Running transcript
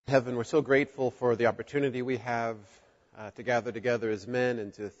Heaven, we're so grateful for the opportunity we have to gather together as men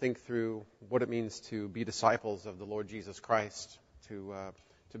and to think through what it means to be disciples of the Lord Jesus Christ, to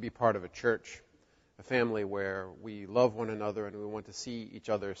be part of a church, a family where we love one another and we want to see each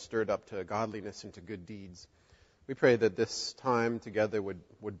other stirred up to godliness and to good deeds. We pray that this time together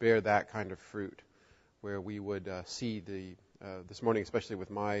would bear that kind of fruit, where we would see this morning, especially with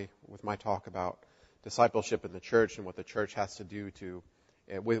my talk about discipleship in the church and what the church has to do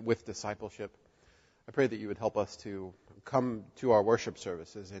with discipleship. I pray that you would help us to come to our worship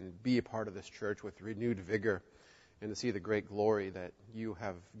services and be a part of this church with renewed vigor and to see the great glory that you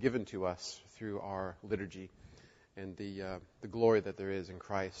have given to us through our liturgy and the glory that there is in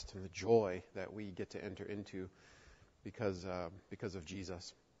Christ and the joy that we get to enter into because of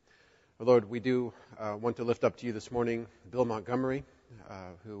Jesus. Lord, we do want to lift up to you this morning Bill Montgomery,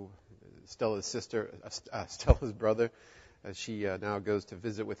 who Stella's sister, Stella's brother, as she now goes to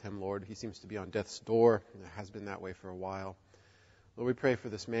visit with him, Lord. He seems to be on death's door, and it has been that way for a while. Lord, we pray for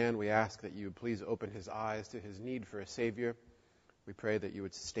this man. We ask that you would please open his eyes to his need for a Savior. We pray that you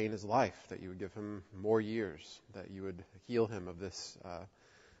would sustain his life, that you would give him more years, that you would heal him of this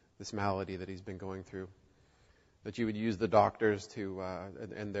malady that he's been going through, that you would use the doctors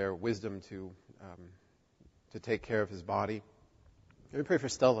and their wisdom to take care of his body. And we pray for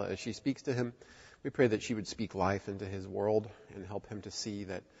Stella as she speaks to him. We pray that she would speak life into his world and help him to see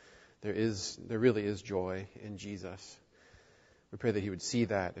that there really is joy in Jesus. We pray that he would see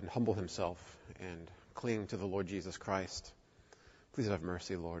that and humble himself and cling to the Lord Jesus Christ. Please have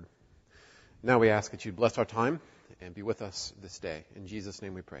mercy, Lord. Now we ask that you'd bless our time and be with us this day. In Jesus'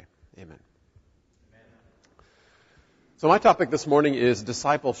 name we pray. Amen. So my topic this morning is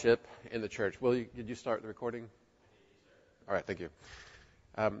discipleship in the church. Did you start the recording? All right, thank you.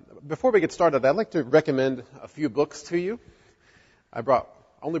 Before we get started, I'd like to recommend a few books to you. I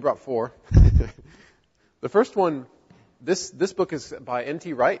only brought 4. The first one, this book is by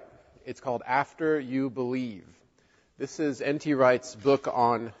N.T. Wright. It's called After You Believe. This is N.T. Wright's book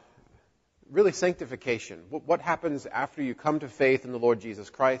on really sanctification. What happens after you come to faith in the Lord Jesus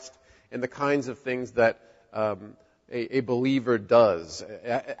Christ and the kinds of things that a believer does.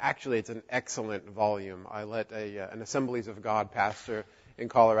 Actually, it's an excellent volume. I let an Assemblies of God pastor in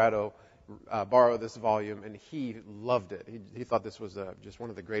Colorado borrow this volume, and he loved it. He thought this was just one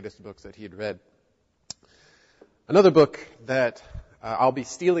of the greatest books that he had read. Another book that I'll be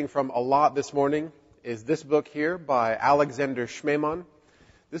stealing from a lot this morning is this book here by Alexander Schmemann.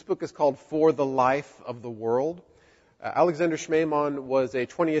 This book is called For the Life of the World. Alexander Schmemann was a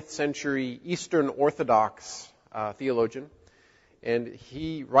 20th century Eastern Orthodox theologian, and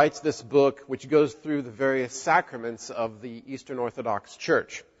he writes this book which goes through the various sacraments of the Eastern Orthodox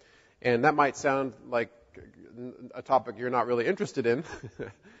Church. And that might sound like a topic you're not really interested in,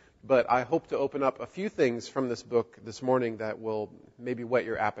 but I hope to open up a few things from this book this morning that will maybe whet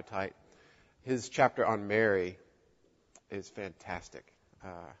your appetite. His chapter on Mary is fantastic,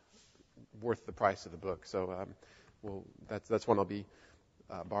 worth the price of the book. So that's one I'll be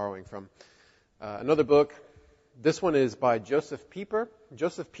borrowing from. Another book. This one is by Joseph Pieper.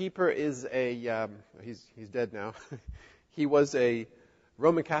 Joseph Pieper is he's dead now. He was a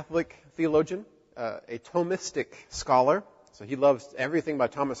Roman Catholic theologian, a Thomistic scholar. So he loves everything by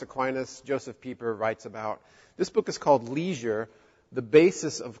Thomas Aquinas. Joseph Pieper writes about. This book is called Leisure, the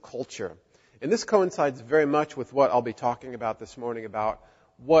Basis of Culture. And this coincides very much with what I'll be talking about this morning, about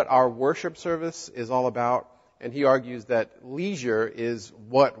what our worship service is all about. And he argues that leisure is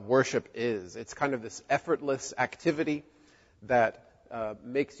what worship is. It's kind of this effortless activity that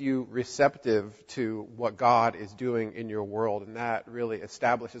makes you receptive to what God is doing in your world. And that really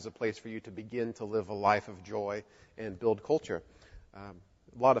establishes a place for you to begin to live a life of joy and build culture. A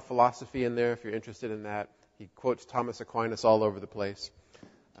lot of philosophy in there if you're interested in that. He quotes Thomas Aquinas all over the place.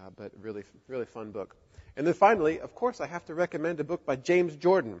 But really, really fun book. And then finally, of course, I have to recommend a book by James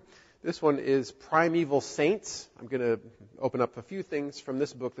Jordan. This one is Primeval Saints. I'm going to open up a few things from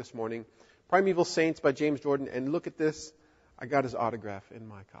this book this morning. Primeval Saints by James Jordan. And look at this. I got his autograph in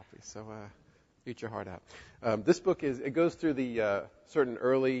my copy. So eat your heart out. This book goes through the certain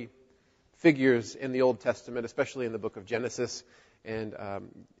early figures in the Old Testament, especially in the book of Genesis, and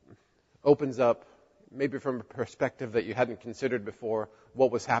opens up, maybe from a perspective that you hadn't considered before,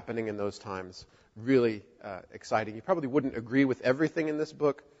 what was happening in those times. Really exciting. You probably wouldn't agree with everything in this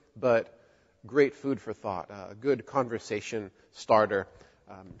book, but great food for thought, a good conversation starter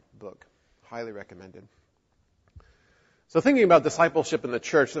book. Highly recommended. So thinking about discipleship in the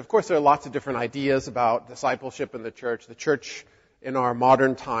church, of course there are lots of different ideas about discipleship in the church. The church in our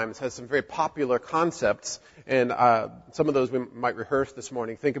modern times has some very popular concepts, and some of those we might rehearse this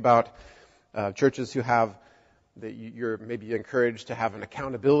morning. Think about churches who have that you're maybe encouraged to have an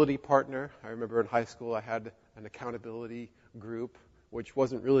accountability partner. I remember in high school I had an accountability group, which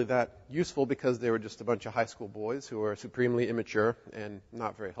wasn't really that useful because they were just a bunch of high school boys who were supremely immature and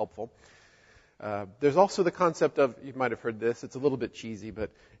not very helpful. There's also the concept of, you might have heard this, it's a little bit cheesy,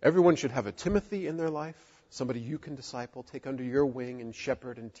 but everyone should have a Timothy in their life, somebody you can disciple, take under your wing and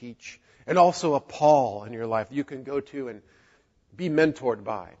shepherd and teach, and also a Paul in your life you can go to and be mentored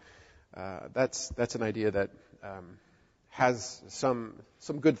by. That's an idea that has some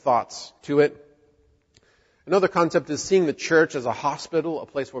good thoughts to it. Another concept is seeing the church as a hospital, a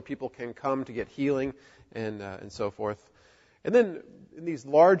place where people can come to get healing and so forth. And then in these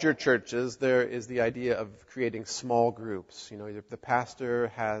larger churches, there is the idea of creating small groups. You know, if the pastor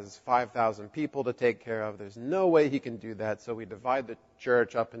has 5,000 people to take care of, there's no way he can do that. So we divide the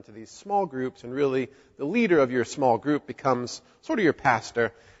church up into these small groups, and really the leader of your small group becomes sort of your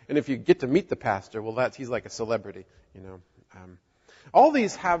pastor. And if you get to meet the pastor, well, he's like a celebrity, you know. All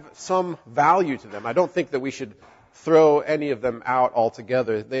these have some value to them. I don't think that we should throw any of them out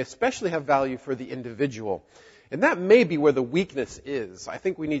altogether. They especially have value for the individual. And that may be where the weakness is. I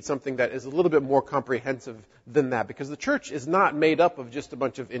think we need something that is a little bit more comprehensive than that, because the church is not made up of just a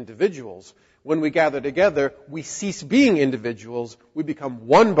bunch of individuals. When we gather together, we cease being individuals. We become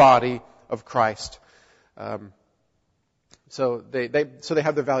one body of Christ. So they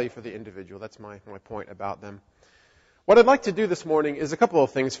have their value for the individual. That's my point about them. What I'd like to do this morning is a couple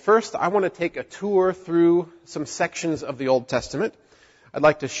of things. First, I want to take a tour through some sections of the Old Testament. I'd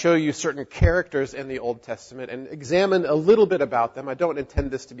like to show you certain characters in the Old Testament and examine a little bit about them. I don't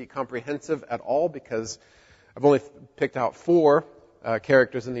intend this to be comprehensive at all because I've only picked out 4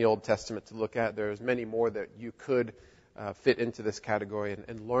 characters in the Old Testament to look at. There's many more that you could fit into this category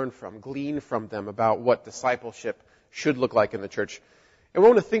and learn from, glean from them about what discipleship should look like in the church. And we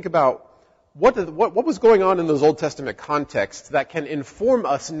want to think about what was going on in those Old Testament contexts that can inform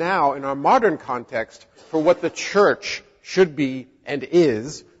us now in our modern context for what the church should be and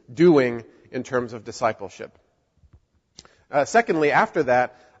is doing in terms of discipleship. Secondly, after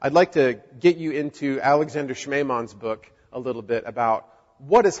that, I'd like to get you into Alexander Schmemann's book a little bit about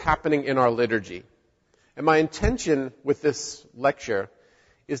what is happening in our liturgy. And my intention with this lecture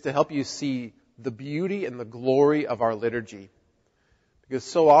is to help you see the beauty and the glory of our liturgy. Because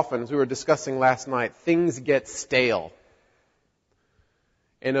so often, as we were discussing last night, things get stale.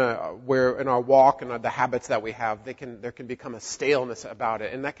 Where in our walk and the habits that we have, there can become a staleness about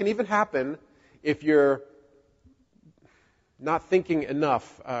it. And that can even happen if you're not thinking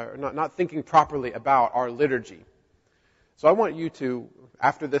enough, not thinking properly about our liturgy. So I want you to,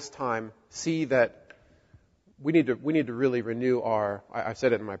 after this time, see that we need to really renew I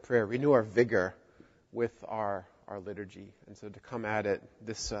said it in my prayer, renew our vigor with our liturgy. And so to come at it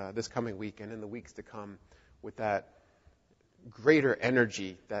this coming week and in the weeks to come with that greater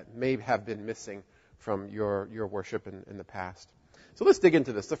energy that may have been missing from your worship in the past. So let's dig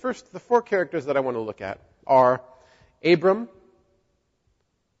into this. The 4 characters that I want to look at are Abram,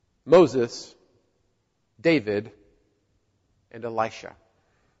 Moses, David, and Elisha.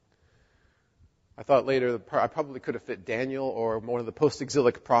 I thought later I probably could have fit Daniel or one of the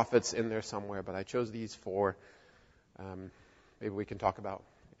post-exilic prophets in there somewhere, but I chose these 4. Maybe we can talk about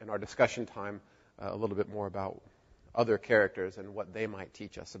in our discussion time a little bit more about other characters and what they might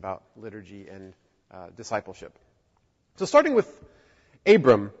teach us about liturgy and discipleship. So starting with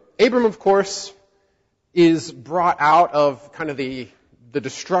Abram. Abram, of course, is brought out of kind of the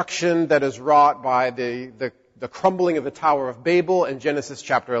destruction that is wrought by the crumbling of the Tower of Babel in Genesis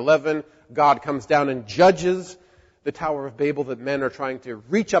chapter 11. God comes down and judges the Tower of Babel, that men are trying to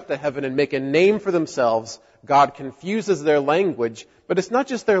reach up to heaven and make a name for themselves. God confuses their language, but it's not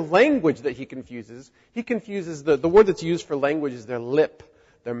just their language that He confuses. He confuses the word that's used for language is their lip,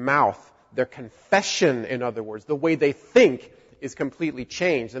 their mouth, their confession, in other words. The way they think is completely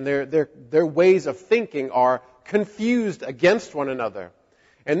changed, and their ways of thinking are confused against one another.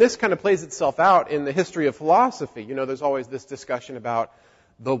 And this kind of plays itself out in the history of philosophy. You know, there's always this discussion about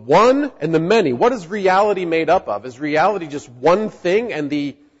the one and the many. What is reality made up of? Is reality just one thing and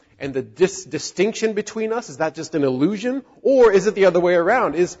the distinction between us? Is that just an illusion? Or is it the other way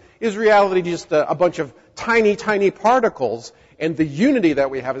around? Is reality just a bunch of tiny, tiny particles, and the unity that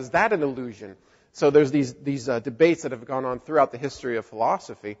we have, is that an illusion? So there's these debates that have gone on throughout the history of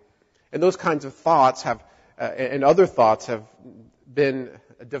philosophy. And those kinds of thoughts and other thoughts have been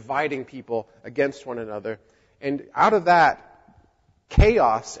dividing people against one another. And out of that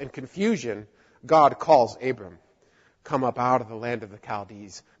chaos and confusion, God calls Abram. come up out of the land of the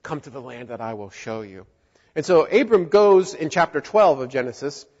Chaldees. Come to the land that I will show you. And so Abram goes in chapter 12 of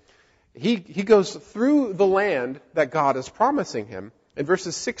Genesis. He goes through the land that God is promising him. In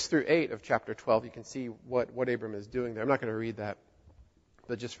verses 6 through 8 of chapter 12, you can see what Abram is doing there. I'm not going to read that,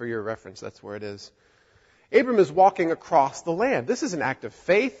 but just for your reference, that's where it is. Abram is walking across the land. This is an act of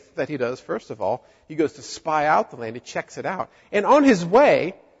faith that he does, first of all. He goes to spy out the land. He checks it out. And on his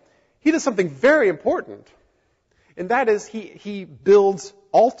way, he does something very important. And that is he builds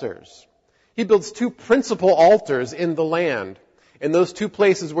altars. He builds 2 principal altars in the land. And those 2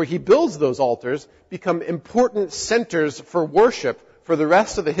 places where he builds those altars become important centers for worship for the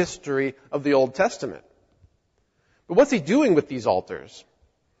rest of the history of the Old Testament. But what's he doing with these altars?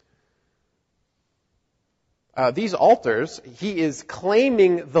 These altars, he is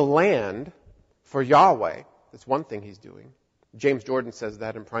claiming the land for Yahweh. That's one thing he's doing. James Jordan says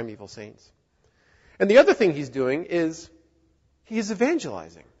that in Primeval Saints. And the other thing he's doing is he is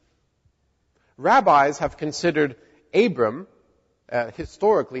evangelizing. Rabbis have considered Abram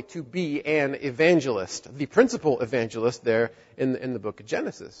historically to be an evangelist, the principal evangelist there in the book of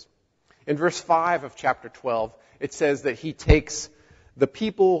Genesis. In verse 5 of chapter 12, it says that he takes the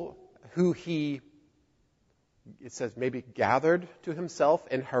people who it says maybe gathered to himself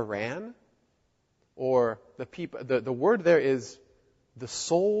in Haran, or the word there is the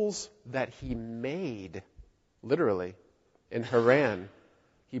souls that he made, literally, in Haran,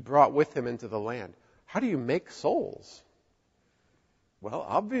 he brought with him into the land. How do you make souls? Well,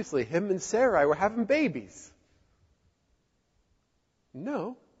 obviously, him and Sarai were having babies.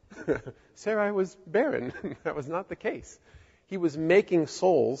 No. Sarai was barren. That was not the case. He was making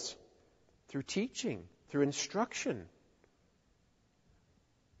souls through teaching, through instruction.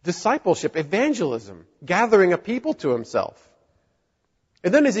 Discipleship, evangelism, gathering a people to himself.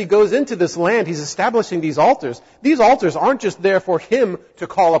 And then as he goes into this land, he's establishing these altars. These altars aren't just there for him to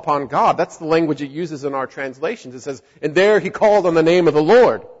call upon God. That's the language it uses in our translations. It says, and there he called on the name of the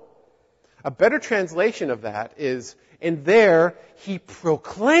Lord. A better translation of that is, and there he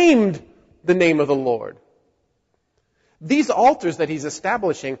proclaimed the name of the Lord. These altars that he's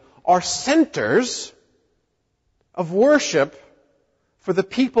establishing are centers of worship for the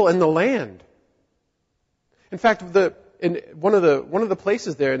people in the land. In fact, one of the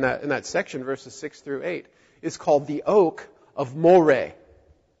places there in that section, verses 6 through 8, is called the Oak of Moreh.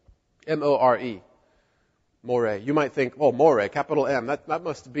 M-O-R-E. Moreh. You might think, oh, Moreh, capital M, that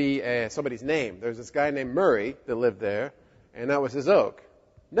must be somebody's name. There's this guy named Murray that lived there, and that was his oak.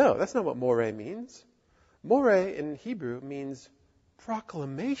 No, that's not what Moreh means. Moreh in Hebrew means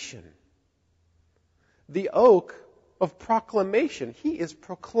proclamation. The oak of proclamation. He is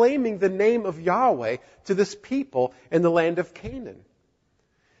proclaiming the name of Yahweh to this people in the land of Canaan.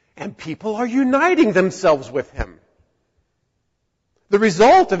 And people are uniting themselves with him. The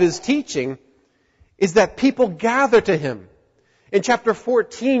result of his teaching is that people gather to him. In chapter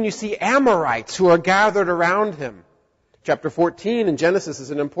 14, you see Amorites who are gathered around him. Chapter 14 in Genesis is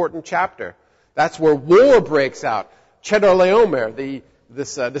an important chapter. That's where war breaks out. Chedorlaomer,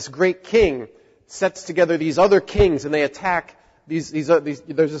 this great king, sets together these other kings, and they attack these.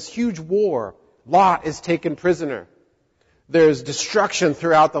 There's this huge war. Lot is taken prisoner. There's destruction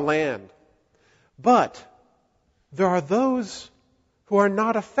throughout the land. But there are those who are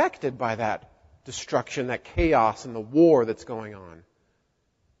not affected by that destruction, that chaos and the war that's going on.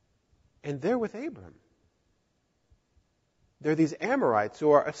 And they're with Abram. They're these Amorites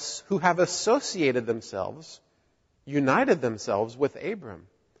who have associated themselves, united themselves with Abram.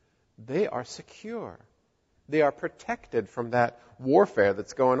 They are secure. They are protected from that warfare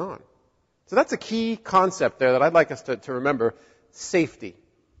that's going on. So that's a key concept there that I'd like us to remember. Safety.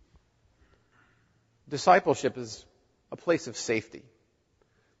 Discipleship is a place of safety.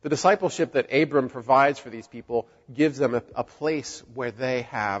 The discipleship that Abram provides for these people gives them a place where they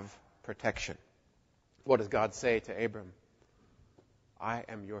have protection. What does God say to Abram? I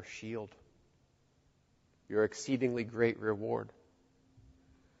am your shield, your exceedingly great reward.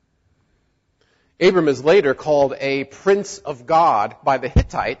 Abram is later called a prince of God by the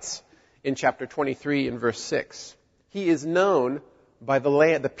Hittites in chapter 23 and verse 6. He is known by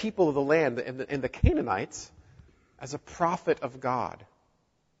the people of the land and the Canaanites as a prophet of God.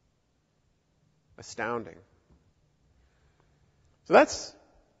 Astounding. So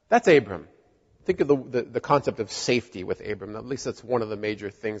that's Abram. Think of the concept of safety with Abram. At least that's one of the major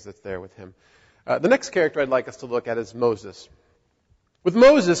things that's there with him. The next character I'd like us to look at is Moses. With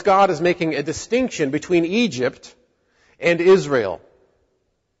Moses, God is making a distinction between Egypt and Israel.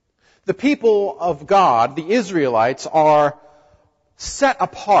 The people of God, the Israelites, are set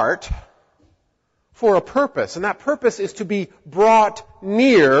apart for a purpose, and that purpose is to be brought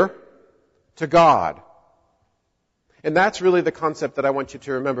near to God. And that's really the concept that I want you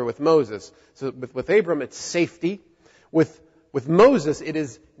to remember with Moses. So with Abram, it's safety. With Moses, it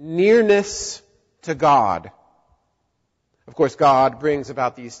is nearness to God. Of course, God brings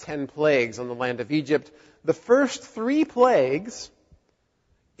about these 10 plagues on the land of Egypt. The first 3 plagues,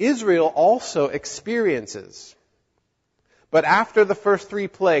 Israel also experiences. But after the first 3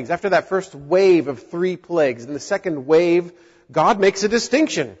 plagues, after that first wave of 3 plagues, in the second wave, God makes a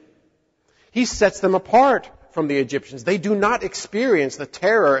distinction. He sets them apart from the Egyptians. They do not experience the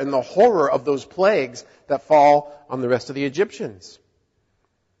terror and the horror of those plagues that fall on the rest of the Egyptians.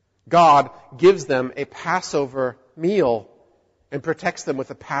 God gives them a Passover meal and protects them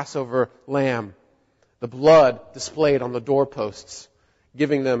with a Passover lamb. The blood displayed on the doorposts,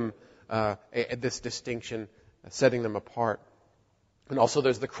 giving them this distinction, setting them apart. And also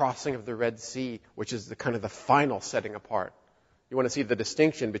there's the crossing of the Red Sea, which is the kind of the final setting apart. You want to see the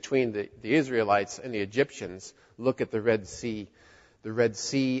distinction between the Israelites and the Egyptians, look at the Red Sea. The Red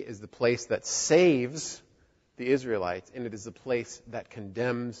Sea is the place that saves the Israelites, and it is the place that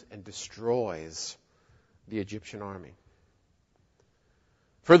condemns and destroys the Egyptian army.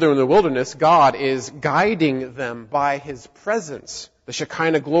 Further in the wilderness, God is guiding them by His presence. The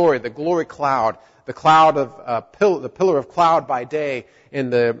Shekinah glory, the glory cloud, the cloud of the pillar of cloud by day,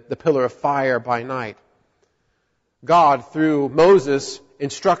 and the pillar of fire by night. God, through Moses,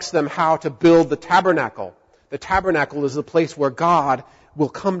 instructs them how to build the tabernacle. The tabernacle is the place where God will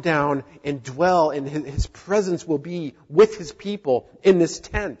come down and dwell, and His presence will be with His people in this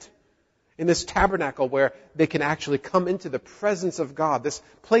tent, in this tabernacle where they can actually come into the presence of God, this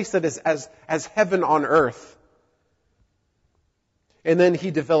place that is as heaven on earth. And then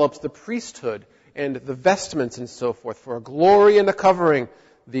He develops the priesthood and the vestments and so forth for a glory and a covering.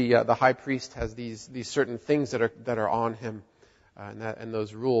 The high priest has these certain things that are on him, and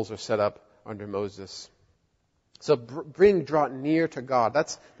those rules are set up under Moses. So draw near to God.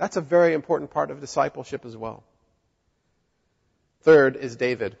 That's a very important part of discipleship as well. Third is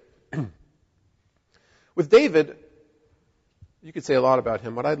David. With David, you could say a lot about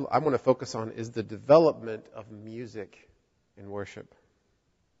him. What I want to focus on is the development of music in worship.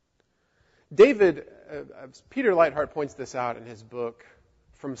 David, Peter Leithart points this out in his book,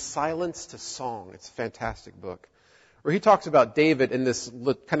 From Silence to Song. It's a fantastic book, where he talks about David in this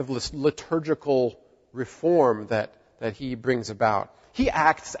kind of liturgical reform that he brings about. He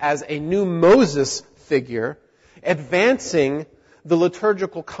acts as a new Moses figure, advancing the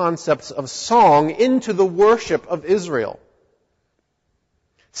liturgical concepts of song into the worship of Israel.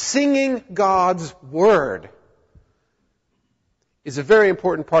 Singing God's Word is a very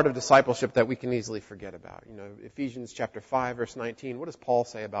important part of discipleship that we can easily forget about. You know, Ephesians chapter 5, verse 19, what does Paul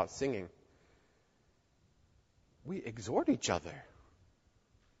say about singing? We exhort each other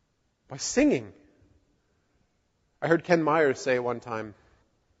by singing. I heard Ken Myers say one time,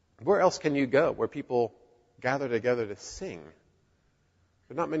 where else can you go where people gather together to sing?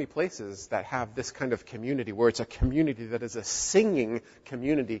 There are not many places that have this kind of community, where it's a community that is a singing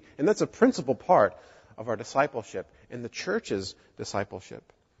community. And that's a principal part of our discipleship and the church's discipleship.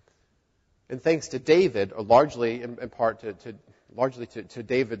 And thanks to David, or largely in part to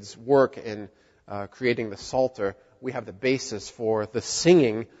David's work in creating the Psalter, we have the basis for the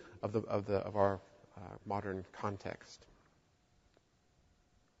singing of our modern context.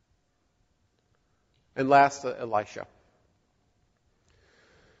 And last, Elisha.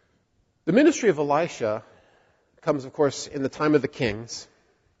 The ministry of Elisha comes, of course, in the time of the kings,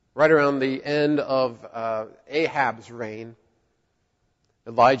 right around the end of Ahab's reign.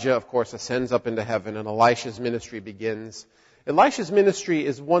 Elijah, of course, ascends up into heaven, and Elisha's ministry begins. Elisha's ministry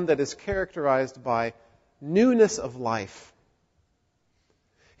is one that is characterized by newness of life.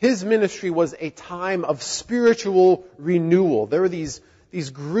 His ministry was a time of spiritual renewal. There were these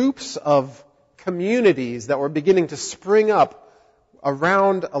groups of communities that were beginning to spring up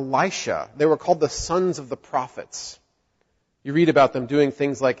around Elisha. They were called the sons of the prophets. You read about them doing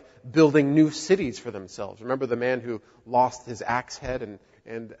things like building new cities for themselves. Remember the man who lost his axe head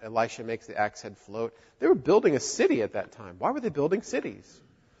and Elisha makes the axe head float? They were building a city at that time. Why were they building cities?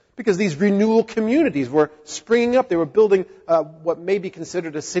 Because these renewal communities were springing up. They were building what may be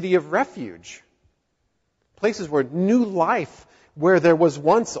considered a city of refuge. Places where new life, where there was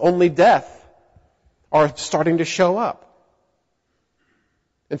once only death, are starting to show up.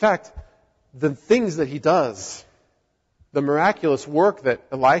 In fact, the things that he does, the miraculous work that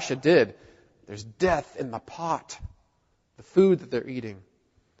Elisha did, there's death in the pot, the food that they're eating.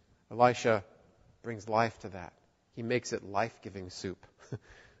 Elisha brings life to that. He makes it life-giving soup.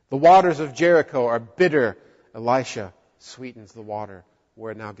 The waters of Jericho are bitter. Elisha sweetens the water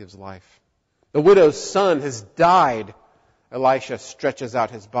where it now gives life. The widow's son has died. Elisha stretches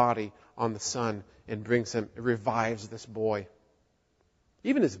out his body on the son and revives this boy.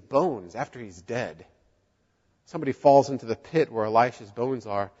 Even his bones, after he's dead, somebody falls into the pit where Elisha's bones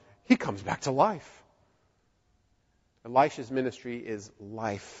are, he comes back to life. Elisha's ministry is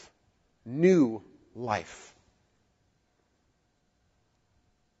life. New life.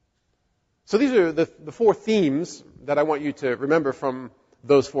 So these are the four themes that I want you to remember from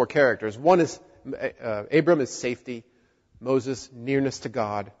those four characters. One is, Abram is safety. Moses, nearness to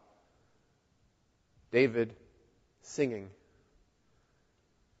God. David, singing.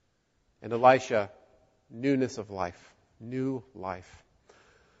 And Elisha, newness of life. New life.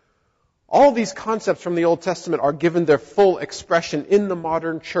 All these concepts from the Old Testament are given their full expression in the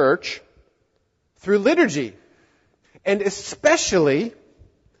modern church through liturgy, and especially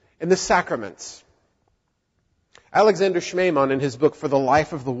in the sacraments. Alexander Schmemann, in his book For the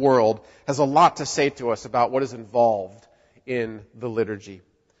Life of the World, has a lot to say to us about what is involved in the liturgy.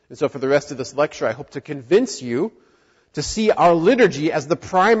 And so for the rest of this lecture, I hope to convince you to see our liturgy as the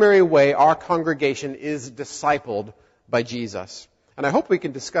primary way our congregation is discipled by Jesus. And I hope we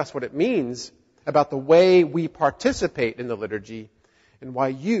can discuss what it means about the way we participate in the liturgy and why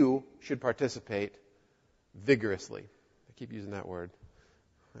you should participate vigorously. I keep using that word.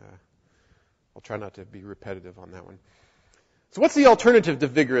 I'll try not to be repetitive on that one. So what's the alternative to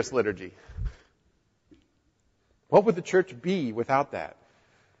vigorous liturgy? What would the church be without that?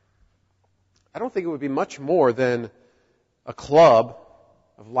 I don't think it would be much more than a club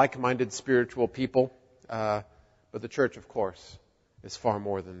of like-minded spiritual people. But the church, of course, is far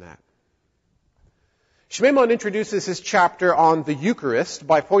more than that. Schmemann introduces his chapter on the Eucharist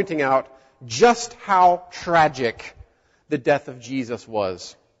by pointing out just how tragic the death of Jesus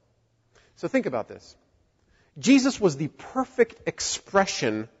was. So think about this. Jesus was the perfect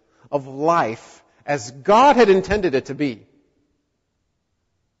expression of life as God had intended it to be.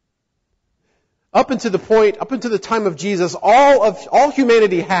 Up until the time of Jesus, all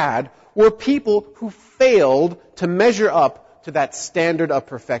humanity had were people who failed to measure up to that standard of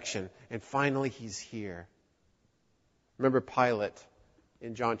perfection. And finally, He's here. Remember Pilate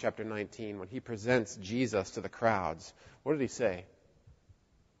in John chapter 19 when he presents Jesus to the crowds. What did he say?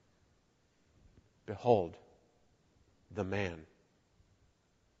 Behold, the man.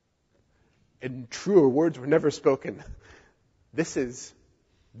 And truer words were never spoken. This is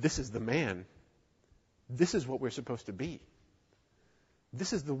the man. This is what we're supposed to be.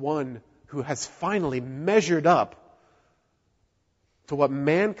 This is the one who has finally measured up to what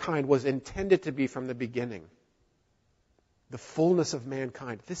mankind was intended to be from the beginning. The fullness of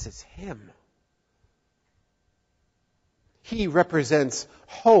mankind. This is Him. He represents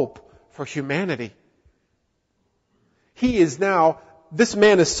hope for humanity. He is now, this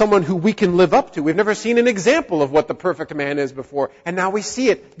man is someone who we can live up to. We've never seen an example of what the perfect man is before, and now we see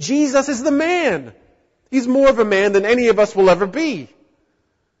it. Jesus is the man. He's more of a man than any of us will ever be.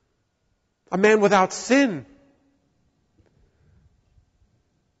 A man without sin.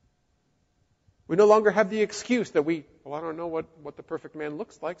 We no longer have the excuse that I don't know what the perfect man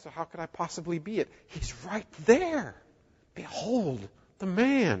looks like, so how could I possibly be it? He's right there. Behold, the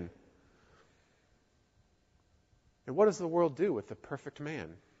man. And what does the world do with the perfect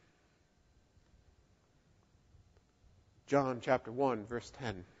man? John chapter 1, verse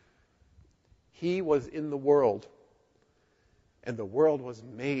 10. He was in the world, and the world was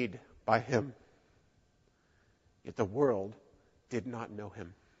made by Him. Yet the world did not know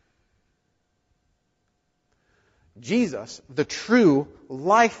Him. Jesus, the true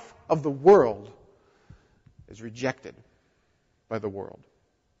life of the world, is rejected by the world.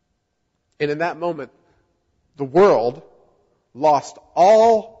 And in that moment, the world lost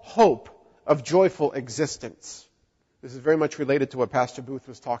all hope of joyful existence. This is very much related to what Pastor Booth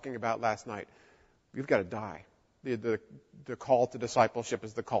was talking about last night. You've got to die. The call to discipleship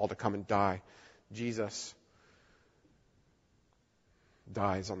is the call to come and die. Jesus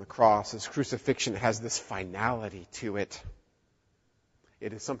dies on the cross. His crucifixion has this finality to it.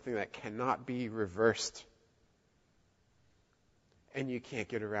 It is something that cannot be reversed. And you can't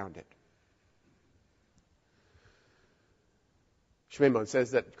get around it. Schmemann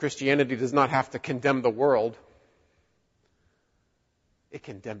says that Christianity does not have to condemn the world. It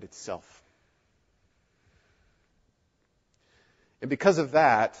condemned itself. And because of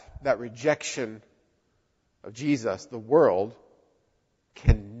that rejection of Jesus, the world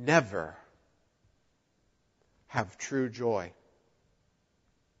can never have true joy.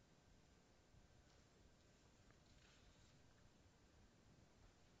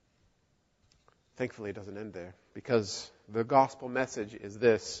 Thankfully, it doesn't end there, because the gospel message is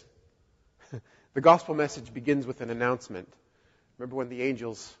this. The gospel message begins with an announcement. Remember when the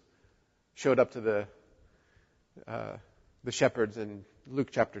angels showed up to the shepherds in Luke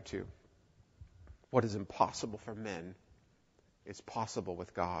chapter 2? What is impossible for men is possible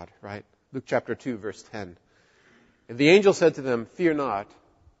with God, right? Luke chapter 2, verse 10. And the angel said to them, "Fear not,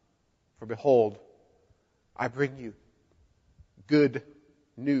 for behold, I bring you good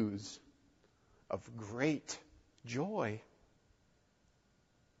news of great joy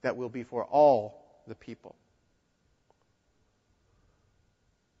that will be for all the people."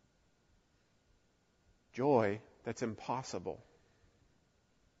 Joy that's impossible.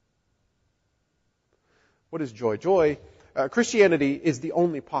 What is joy? Joy, Christianity is the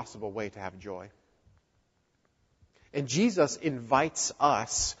only possible way to have joy. And Jesus invites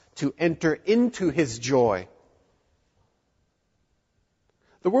us to enter into His joy.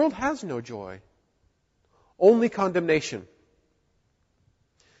 The world has no joy, only condemnation.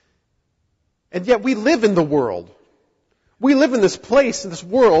 And yet we live in the world. We live in this place, in this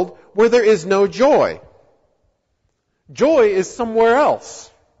world, where there is no joy. Joy is somewhere else.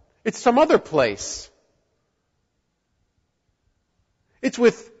 It's some other place. It's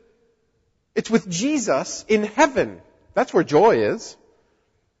with Jesus in heaven. That's where joy is.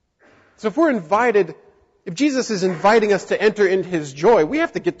 So if Jesus is inviting us to enter into His joy, we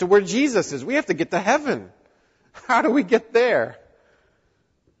have to get to where Jesus is. We have to get to heaven. How do we get there?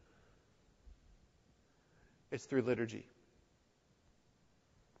 It's through liturgy.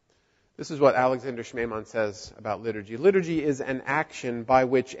 This is what Alexander Schmemann says about liturgy. Liturgy is an action by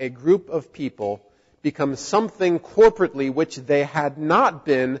which a group of people become something corporately which they had not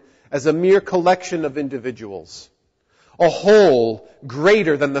been as a mere collection of individuals, a whole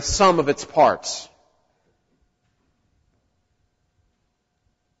greater than the sum of its parts.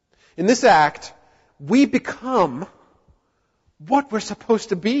 In this act, we become what we're supposed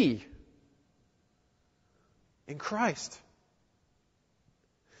to be in Christ.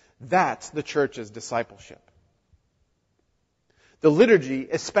 That's the church's discipleship. The liturgy,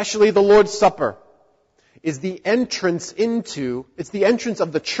 especially the Lord's Supper, is the entrance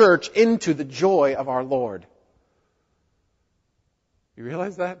of the church into the joy of our Lord. You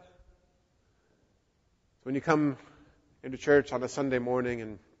realize that? When you come into church on a Sunday morning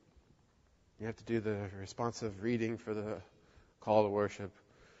and you have to do the responsive reading for the call to worship,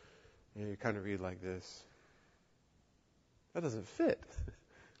 and you kind of read like this. That doesn't fit.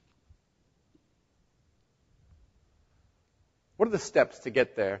 What are the steps to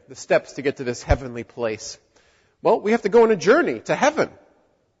get there? The steps to get to this heavenly place? Well, we have to go on a journey to heaven.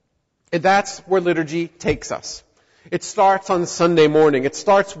 And that's where liturgy takes us. It starts on Sunday morning. It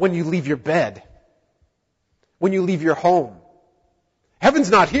starts when you leave your bed. When you leave your home.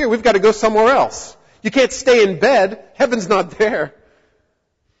 Heaven's not here. We've got to go somewhere else. You can't stay in bed. Heaven's not there.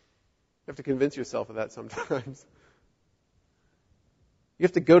 You have to convince yourself of that sometimes. You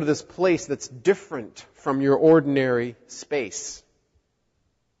have to go to this place that's different from your ordinary space.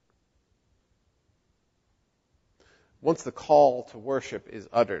 Once the call to worship is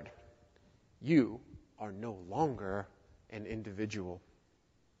uttered, you are no longer an individual.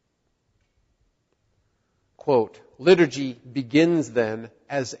 Quote, liturgy begins then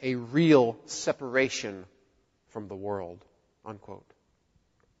as a real separation from the world. Unquote.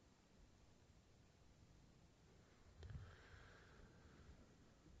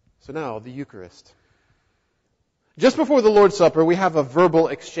 So now, the Eucharist. Just before the Lord's Supper, we have a verbal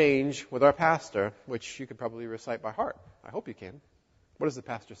exchange with our pastor, which you could probably recite by heart. I hope you can. What does the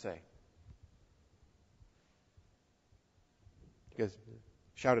pastor say? You guys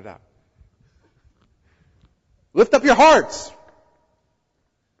shout it out. Lift up your hearts.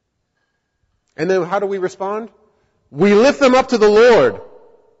 And then how do we respond? We lift them up to the Lord.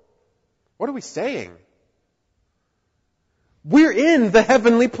 What are we saying? We're in the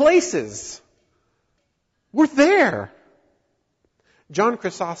heavenly places. We're there. John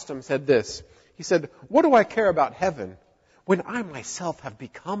Chrysostom said this. He said, what do I care about heaven when I myself have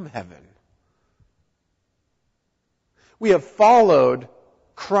become heaven? We have followed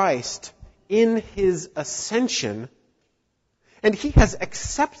Christ in His ascension, and He has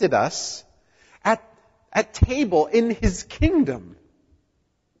accepted us at table in His kingdom.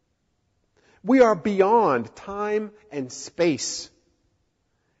 We are beyond time and space.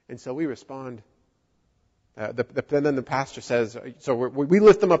 And so we respond. And then the pastor says, so we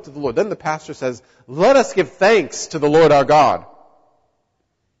lift them up to the Lord. Then the pastor says, let us give thanks to the Lord our God.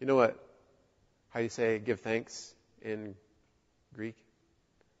 You know what? How do you say give thanks in Greek?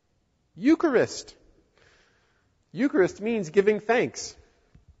 Eucharist. Eucharist means giving thanks.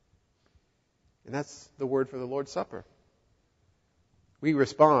 And that's the word for the Lord's Supper. We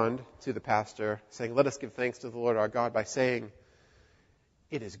respond to the pastor saying, let us give thanks to the Lord our God by saying,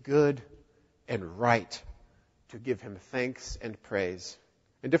 it is good and right to give him thanks and praise.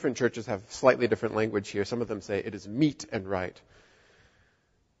 And different churches have slightly different language here. Some of them say it is meet and right.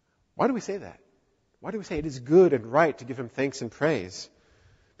 Why do we say that? Why do we say it is good and right to give him thanks and praise?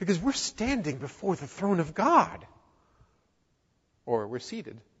 Because we're standing before the throne of God. Or we're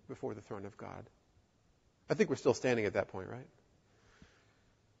seated before the throne of God. I think we're still standing at that point, right?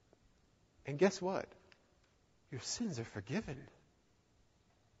 And guess what? Your sins are forgiven.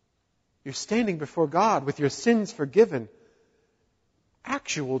 You're standing before God with your sins forgiven.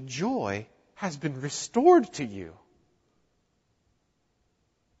 Actual joy has been restored to you.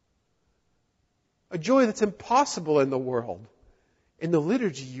 A joy that's impossible in the world. In the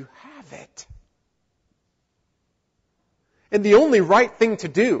liturgy, you have it. And the only right thing to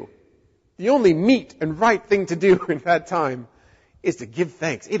do, the only meet and right thing to do in that time is to give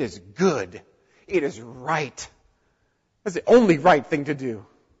thanks. It is good. It is right. That's the only right thing to do.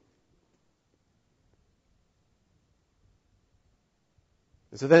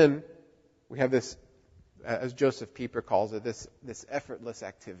 And so then we have this, as Joseph Pieper calls it, this effortless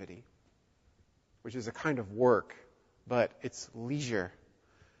activity, which is a kind of work, but it's leisure,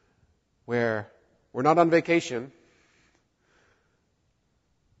 where we're not on vacation,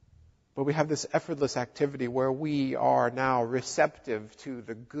 but we have this effortless activity where we are now receptive to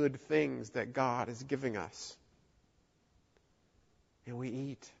the good things that God is giving us. And we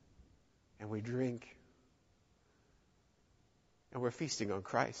eat, and we drink, and we're feasting on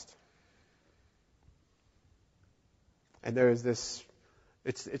Christ. And there is this,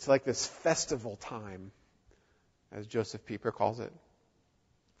 it's like this festival time, as Joseph Pieper calls it.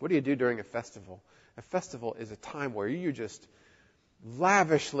 What do you do during a festival? A festival is a time where you just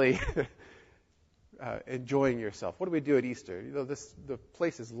lavishly enjoying yourself. What do we do at Easter? The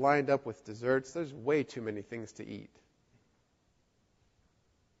place is lined up with desserts. There's way too many things to eat.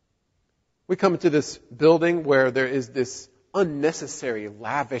 We come to this building where there is this unnecessary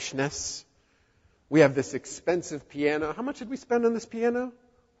lavishness. We have this expensive piano. How much did we spend on this piano?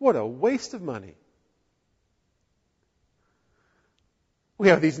 What a waste of money. We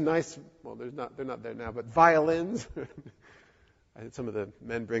have these nice, well, they're not there now, but violins. Some of the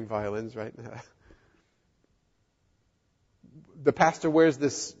men bring violins, right? The pastor wears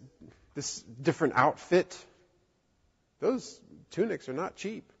this different outfit. Those tunics are not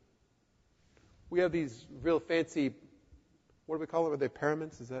cheap. We have these real fancy, what do we call them? Are they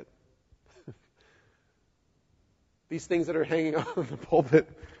paraments? Is that? These things that are hanging on the pulpit.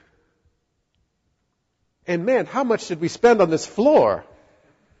 And man, how much did we spend on this floor?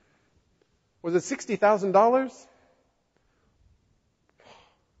 Was it $60,000?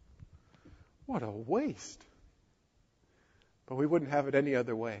 What a waste. But we wouldn't have it any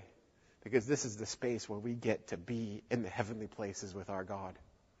other way, because this is the space where we get to be in the heavenly places with our God.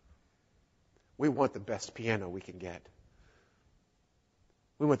 We want the best piano we can get.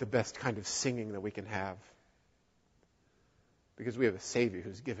 We want the best kind of singing that we can have, because we have a Savior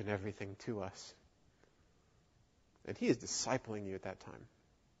who's given everything to us. And He is discipling you at that time.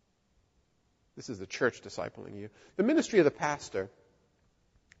 This is the church discipling you. The ministry of the pastor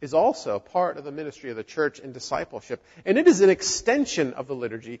is also part of the ministry of the church in discipleship. And it is an extension of the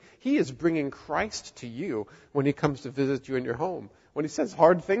liturgy. He is bringing Christ to you when He comes to visit you in your home, when He says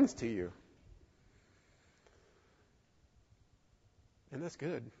hard things to you. And that's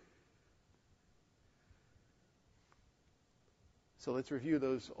good. So let's review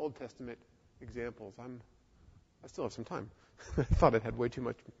those Old Testament examples. I still have some time. I thought I had way too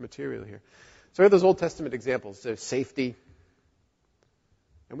much material here. So we have those Old Testament examples. There's safety.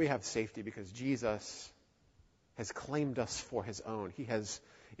 And we have safety because Jesus has claimed us for His own. He has,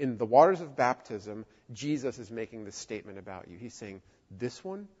 in the waters of baptism, Jesus is making this statement about you. He's saying, this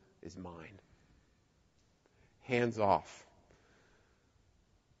one is mine. Hands off.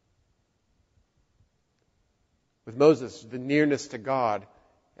 With Moses, the nearness to God,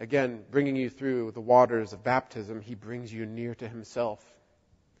 again, bringing you through the waters of baptism, He brings you near to Himself.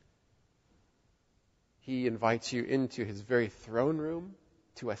 He invites you into His very throne room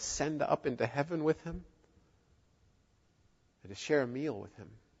to ascend up into heaven with Him and to share a meal with Him.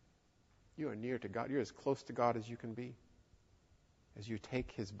 You are near to God. You're as close to God as you can be as you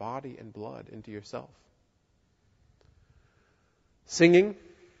take His body and blood into yourself. Singing,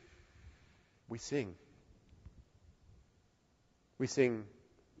 we sing. We sing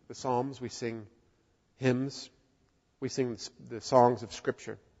the Psalms, we sing hymns, we sing the songs of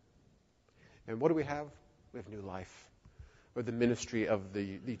Scripture. And what do we have? We have new life. or the ministry of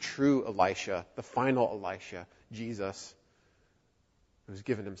the true Elisha, the final Elisha, Jesus, who's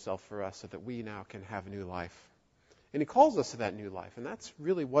given himself for us so that we now can have new life. And he calls us to that new life. And that's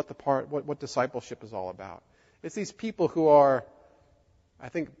really what discipleship is all about. It's these people who are, I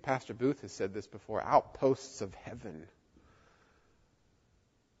think Pastor Booth has said this before, outposts of heaven.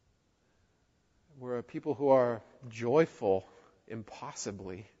 We're a people who are joyful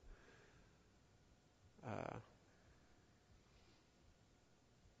impossibly.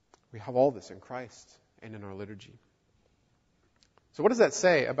 We have all this in Christ and in our liturgy. So what does that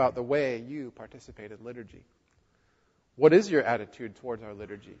say about the way you participate in liturgy? What is your attitude towards our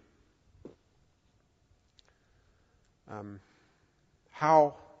liturgy?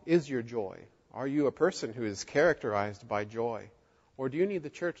 How is your joy? Are you a person who is characterized by joy? Or do you need the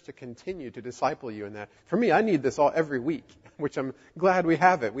church to continue to disciple you in that? For me, I need this every week, which I'm glad we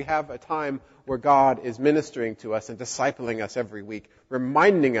have it. We have a time where God is ministering to us and discipling us every week,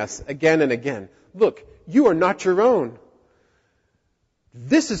 reminding us again and again, look, you are not your own.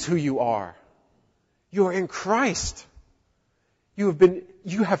 This is who you are. You are in Christ.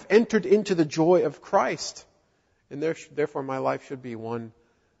 You have entered into the joy of Christ. And therefore my life should be one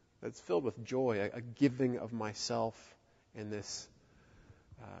that's filled with joy, a giving of myself in this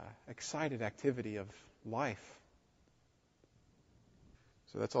excited activity of life.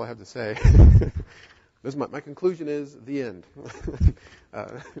 So that's all I have to say. My conclusion is the end.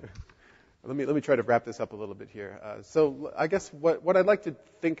 Let me try to wrap this up a little bit here. So I guess what I'd like to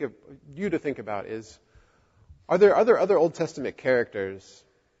think about is, are there other Old Testament characters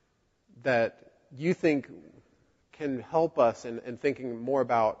that you think can help us in thinking more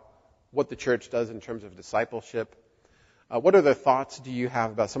about what the church does in terms of discipleship? What other thoughts do you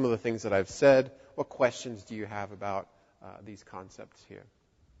have about some of the things that I've said? What questions do you have about these concepts here?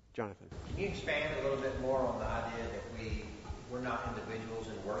 Jonathan. Can you expand a little bit more on the idea that we're not individuals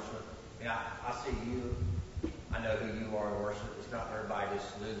in worship? I mean, I see you. I know who you are in worship. It's not everybody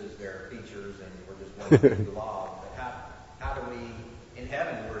just loses their features and we're just one through the law. But how do we, in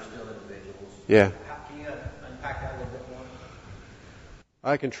heaven, we're still individuals. Yeah. Can you unpack that a little bit more?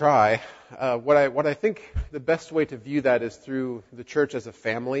 I can try. What I think the best way to view that is through the church as a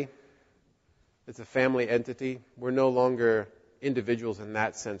family. It's a family entity. We're no longer individuals in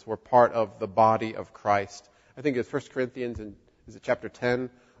that sense. We're part of the body of Christ. I think it's 1 Corinthians, is it chapter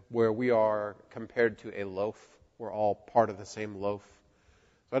 10, where we are compared to a loaf. We're all part of the same loaf.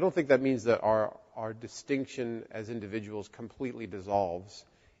 So I don't think that means that our distinction as individuals completely dissolves.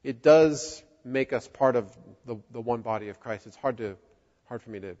 It does make us part of the one body of Christ. It's hard for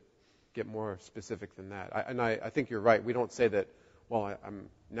me to get more specific than that. I think you're right. We don't say that, well, I'm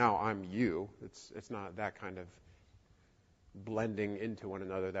you. It's not that kind of blending into one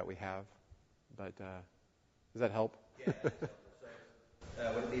another that we have. But does that help? Yeah.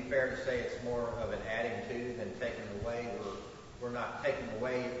 Would it be fair to say it's more of an adding to than taking away? We're not taking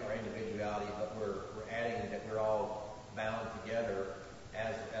away our individuality, but we're adding that we're all bound together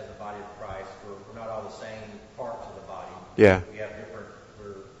as a body of Christ. We're not all the same parts of the body. Yeah. We have different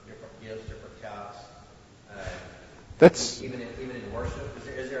gifts, different talents. That's even in worship.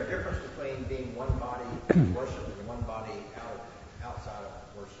 Is there a difference between being one body in worship and one body outside of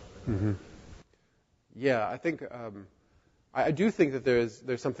worship? Mm-hmm. Yeah, I think I do think that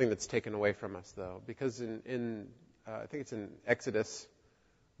there's something that's taken away from us, though, because in I think it's in Exodus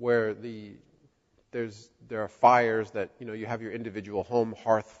where there are fires that you have your individual home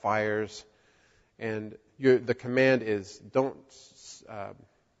hearth fires, and the command is don't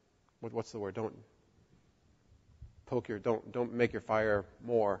what's the word? Don't make your fire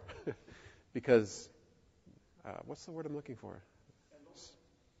more, because what's the word I'm looking for?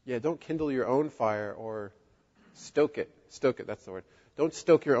 Yeah, don't kindle your own fire or stoke it. Stoke it, that's the word. Don't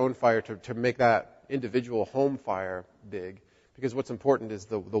stoke your own fire to make that individual home fire big, because what's important is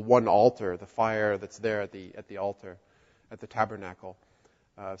the one altar, the fire that's there at the altar, at the tabernacle.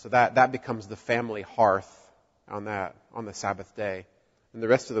 So that becomes the family hearth on the Sabbath day. And the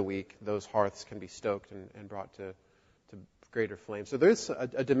rest of the week, those hearths can be stoked and brought to greater flame. So there's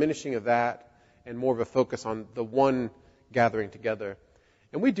a diminishing of that and more of a focus on the one gathering together.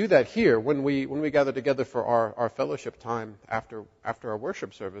 And we do that here when we gather together for our fellowship time after our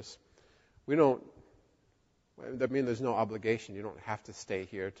worship service. There's no obligation. You don't have to stay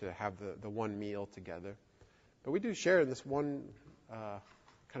here to have the one meal together. But we do share in this one kind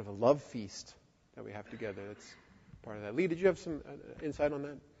of a love feast that we have together. That's part of that. Lee, did you have some insight on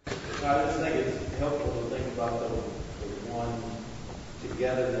that? I just think it's helpful to think about the one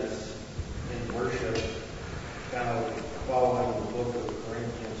togetherness in worship, kind of following the book of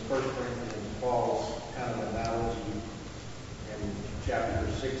Corinthians, 1 Corinthians, Paul's kind of analogy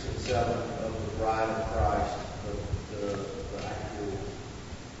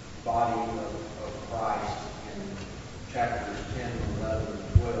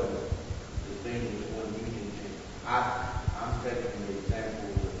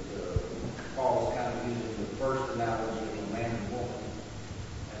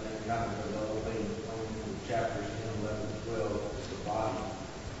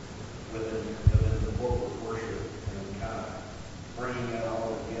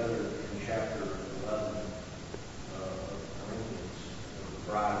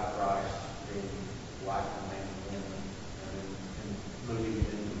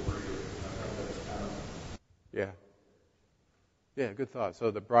Yeah. Yeah, good thought.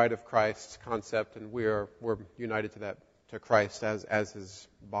 So the bride of Christ concept, and we're united to Christ as His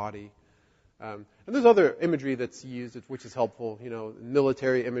body. And there's other imagery that's used, which is helpful.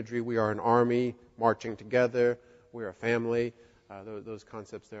 Military imagery. We are an army marching together. We're a family. Those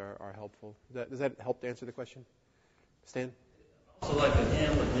concepts there are helpful. Does that help to answer the question, Stan? Also, like a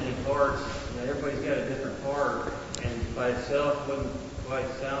hymn with many parts, everybody's got a different part, and by itself wouldn't quite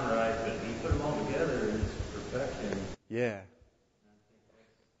sound right, but you put them all together and it's perfection. Yeah.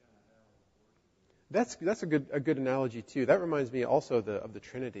 That's a good analogy too. That reminds me also of the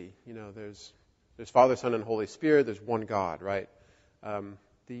Trinity. There's Father, Son, and Holy Spirit. There's one God, right?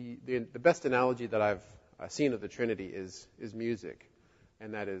 The best analogy that I've seen of the Trinity is music,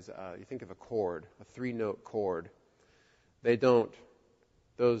 and that is you think of a chord, a 3-note chord.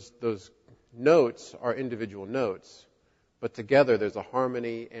 Those notes are individual notes, but together there's a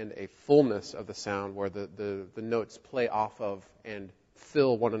harmony and a fullness of the sound where the notes play off of and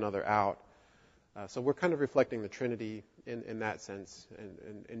fill one another out. So we're kind of reflecting the Trinity in that sense,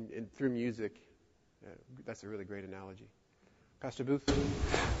 and through music. That's a really great analogy. Pastor Booth?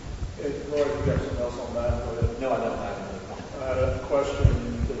 Hey, Roy, you got something else on that? No, I don't have another comment. I had a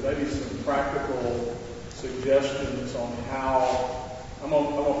question, maybe some practical suggestions on how, I'm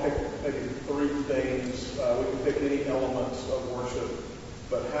going to pick maybe 3 things. We can pick any elements of worship,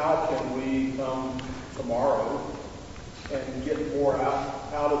 but how can we come tomorrow and get more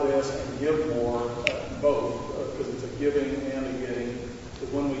out of this and give more, both, because it's a giving and a getting.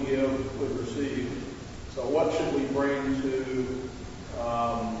 Because when we give, we receive. So what should we bring to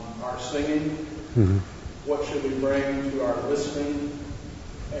our singing? Mm-hmm. What should we bring to our listening?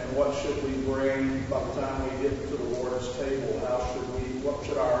 And what should we bring by the time we get to the Lord's table? What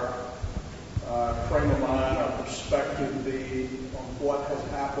should our frame of mind, our perspective be on what has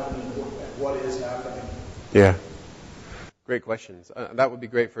happened and what is happening? Yeah. Great questions. That would be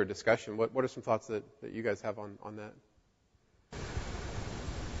great for a discussion. What are some thoughts that you guys have on that?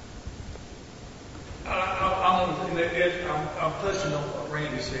 I'm touching on what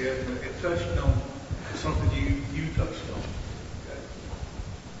Randy said, and touching on something you touched on. Okay?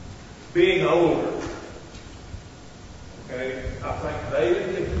 Being older. Okay, I think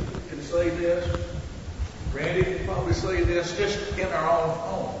David can say this. Randy can probably say this just in our own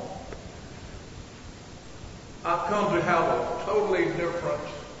home. I've come to have a totally different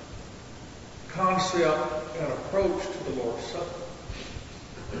concept and approach to the Lord's Supper.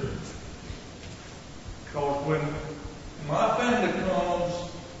 Because when my family comes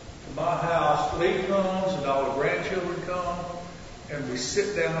to my house, Lee comes and all the grandchildren come, and we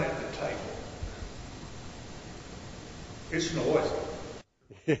sit down at the table. It's noisy.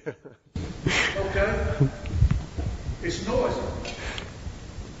 Okay? It's noisy.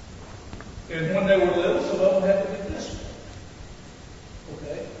 And when they were little, some of them had to be listening.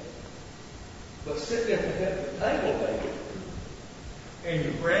 Okay? But sitting at the table, David, and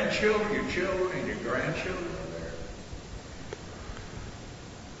your grandchildren, your children, and your grandchildren are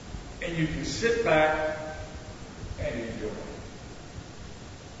there. And you can sit back and enjoy.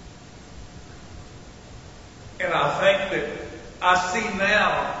 And I think that I see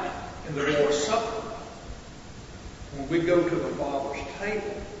now in the Lord's Supper, when we go to the Father's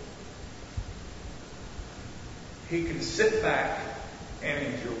table, He can sit back and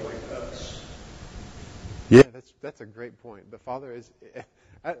enjoy us. Yeah, that's a great point. The Father is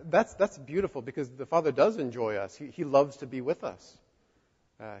that's beautiful because the Father does enjoy us. He loves to be with us.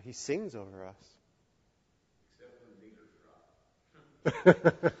 He sings over us. Except when the meters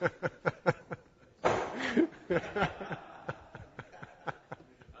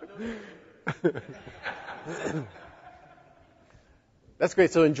drop. That's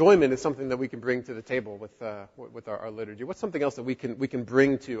great. So enjoyment is something that we can bring to the table with our liturgy. What's something else that we can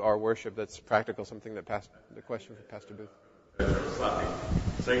bring to our worship that's practical? Something that the question for Pastor Booth. Slightly,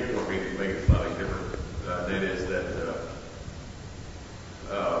 same for me to make it slightly different. That is that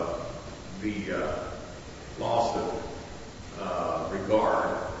the loss of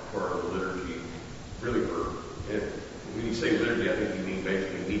regard for the liturgy, really when you say liturgy, I think you mean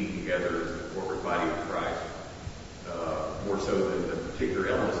basically meeting together as the corporate body of Christ. More so than the particular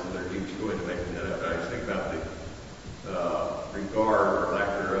elements of liturgy, which go into making that up. I just think about the regard or lack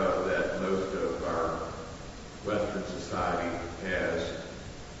thereof that most of our Western society has,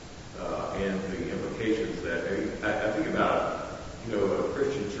 and the implications that I think about, a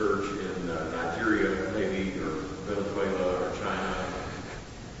Christian church in Nigeria, maybe, or Venezuela, or China,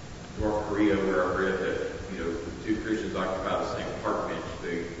 North Korea, where I read that the two Christians occupy the same park bench.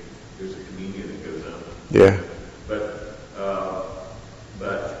 There's a communion that goes on. But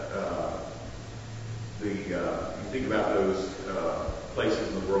the think about those places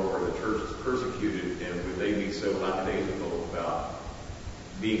in the world where the church is persecuted, and would they be so lackadaisical about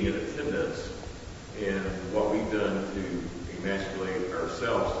being in attendance? And what we've done to emasculate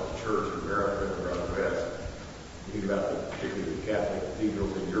ourselves as a church in America and around the West. Think about particularly the Catholic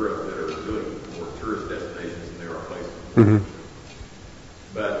cathedrals in Europe that are really more tourist destinations than they are places. Mm-hmm.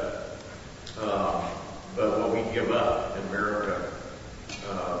 But what we give up in America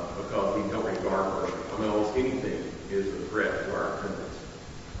because we don't regard worship, I mean, almost anything is a threat to our attendance.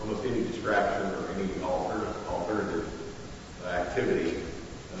 Almost any distraction or any alternative activity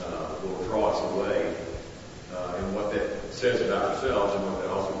will draw us away. And what that says about ourselves and what that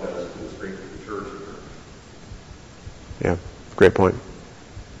also does to the strength of the church. Yeah, great point.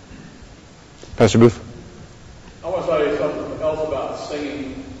 Pastor Booth? I want to tell you something else about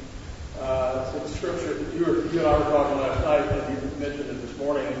singing. In Scripture, you and I were talking last night, and you mentioned it this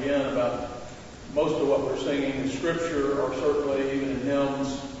morning again, about most of what we're singing in Scripture, or certainly even in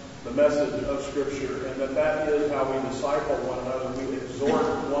hymns, the message of Scripture, and that is how we disciple one another. We exhort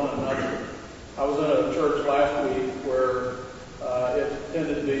one another. I was in a church last week where it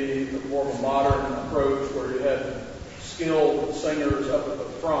tended to be more of a modern approach, where you had skilled singers up at the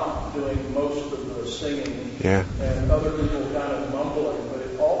front doing most of the singing, and other people kind of mumbling. But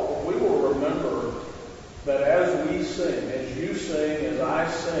if we will remember that as we sing, as you sing, as I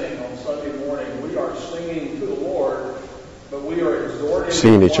sing on Sunday morning, we are singing to the Lord, but we are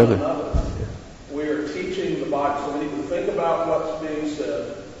exhorting each other. Another. We are teaching the body. So we need to think about what's being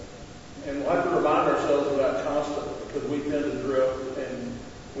said, and we'll have to remind ourselves of that constantly, because we tend to drift and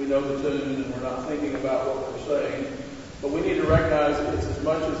we know the tune and we're not thinking about what we're saying. But we need to recognize it's as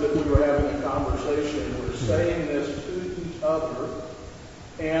much as if we were having a conversation. We're saying this to each other.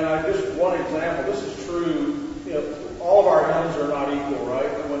 And one example, this is true, all of our hymns are not equal, right?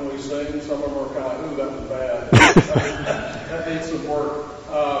 And when we sing, some of them are kind of like, ooh, that was bad. That needs some work.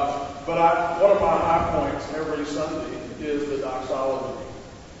 But one of my high points every Sunday is the doxology.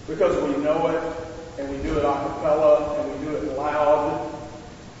 Because we know it, and we do it a cappella, and we do it loud.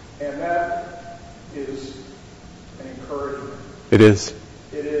 And that is an encouragement. It is.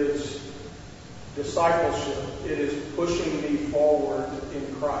 It is discipleship. It is pushing me forward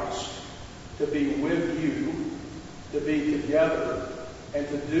in Christ to be with you, to be together, and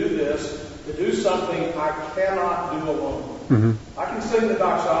to do this, to do something I cannot do alone. Mm-hmm. I can sing the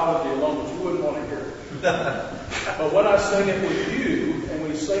doxology alone, but you wouldn't want to hear it. But when I sing it with you, and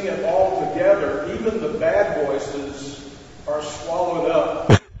we sing it all together, even the bad voices are swallowed up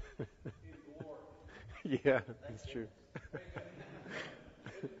in glory. Yeah, that's true.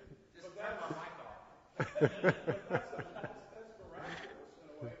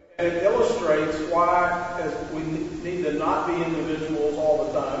 And it illustrates why we need to not be individuals all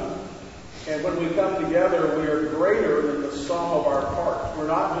the time. And when we come together, we are greater than the sum of our parts. We're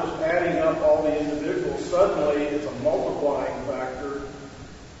not just adding up all the individuals. Suddenly, it's a multiplying factor.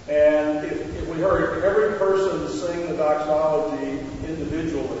 And if we heard every person sing the doxology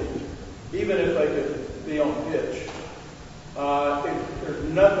individually, even if they could be on pitch, there's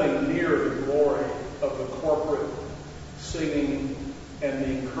nothing near the glory of the corporate singing and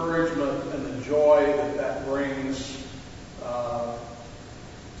the encouragement and the joy that brings to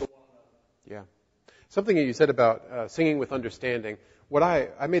one another. Yeah. Something that you said about singing with understanding. What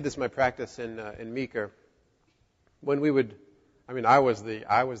I made this my practice in Meeker. When we would, I was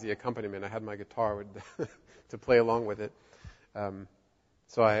the accompaniment. I had my guitar to play along with it.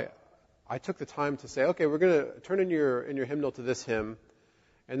 So I took the time to say, okay, we're going to turn in your hymnal to this hymn,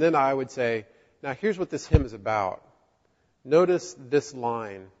 and then I would say, now here's what this hymn is about. Notice this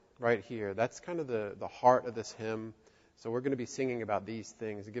line right here. That's kind of the heart of this hymn. So we're going to be singing about these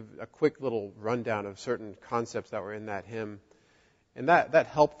things. Give a quick little rundown of certain concepts that were in that hymn. And that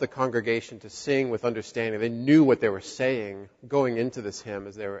helped the congregation to sing with understanding. They knew what they were saying going into this hymn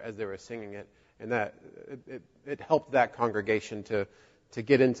as they were singing it. And that it helped that congregation to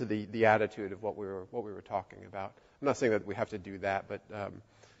get into the attitude of what we were talking about. I'm not saying that we have to do that, but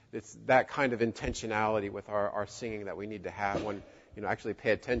it's that kind of intentionality with our singing that we need to have when actually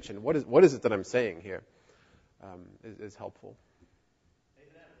pay attention. What is it that I'm saying here? Is helpful.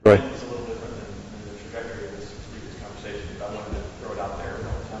 Right. It's a little different than the trajectory of this previous conversation, but I wanted to throw it out there. I don't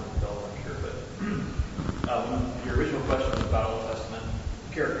have time to develop, I'm sure. But your original question was about Old Testament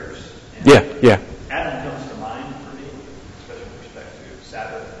characters. And yeah. Adam comes to mind for me, especially with respect to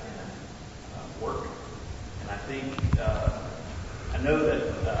Sabbath and work. And I think, I know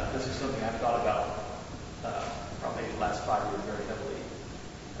that this is something I've thought about probably the last 5 years very heavily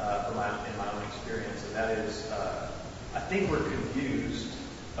in my own experience, and that is, I think we're confused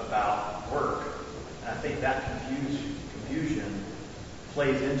about work, and I think that confusion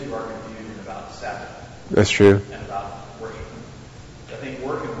plays into our confusion about Sabbath. That's true. And about worship. I think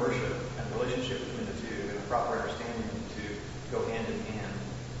work and worship and relationship between the two and a proper understanding of the two go hand in hand.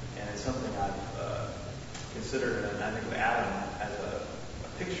 And it's something I've considered, and I think of Adam as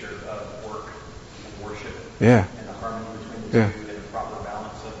a picture of work and worship. Yeah. And the harmony between the two and the proper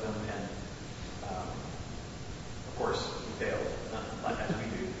balance of them. And of course, he failed, as we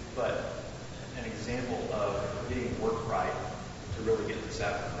do. But an example of getting work right to really get the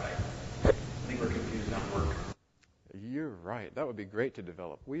Sabbath right. I think we're confused on work. You're right. That would be great to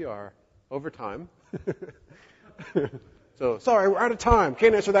develop. We are over time. So, sorry, we're out of time.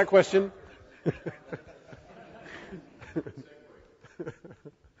 Can't answer that question.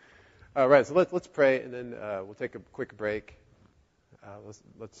 All right, so let's pray, and then we'll take a quick break.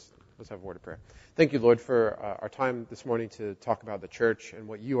 Let's have a word of prayer. Thank you, Lord, for our time this morning to talk about the church and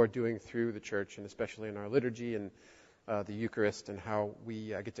what you are doing through the church, and especially in our liturgy and the Eucharist, and how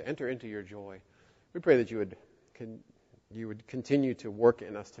we get to enter into your joy. We pray that you would continue to work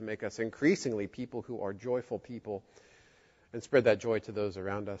in us to make us increasingly people who are joyful people, and spread that joy to those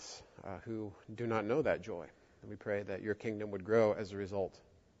around us who do not know that joy. And we pray that your kingdom would grow as a result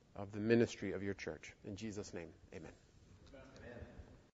of the ministry of your church. In Jesus' name, amen.